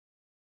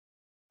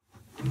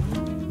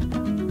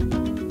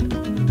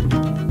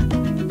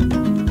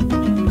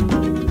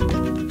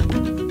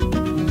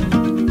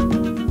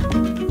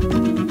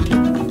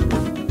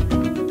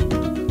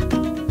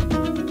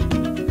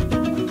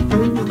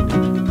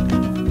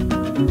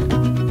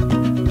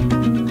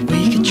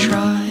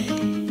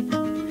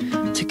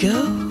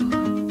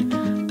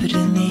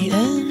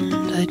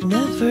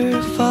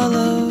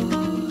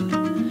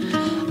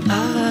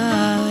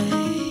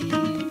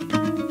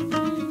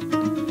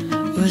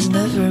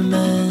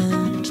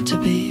meant to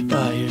be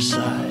by your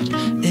side.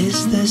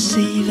 Is this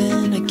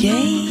even a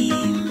game?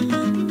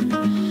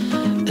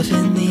 If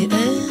in the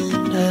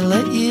end I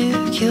let you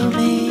kill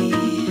me,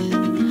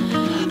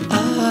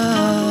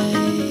 I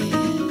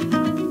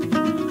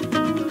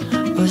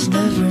was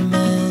never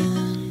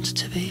meant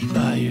to be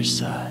by your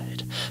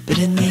side. But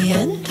in the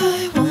end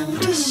I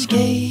won't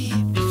escape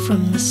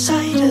from the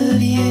sight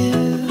of you.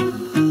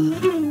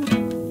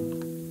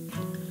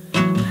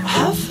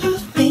 Half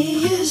of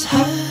me is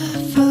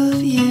half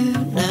of you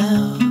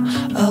now.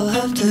 I'll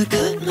have to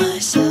cut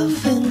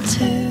myself in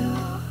two.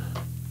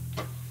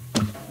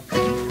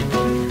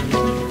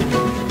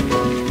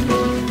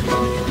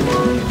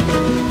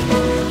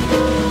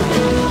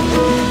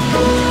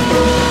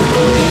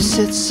 You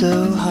sit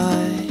so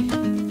high,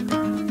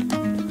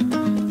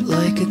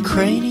 like a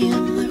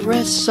cranium that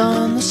rests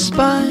on the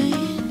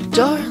spine.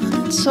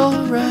 Darling, it's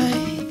alright.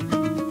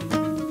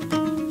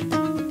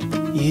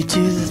 You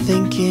do the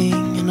thinking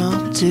and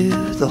I'll do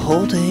the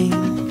holding,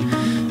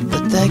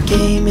 but that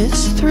game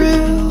is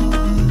through.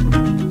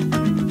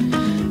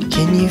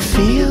 Can you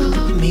feel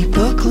me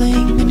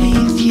buckling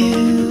beneath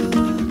you?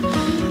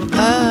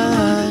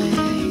 I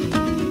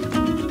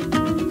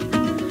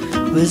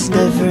was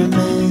never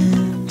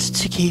meant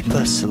to keep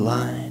us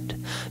aligned,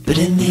 but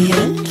in the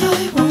end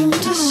I won't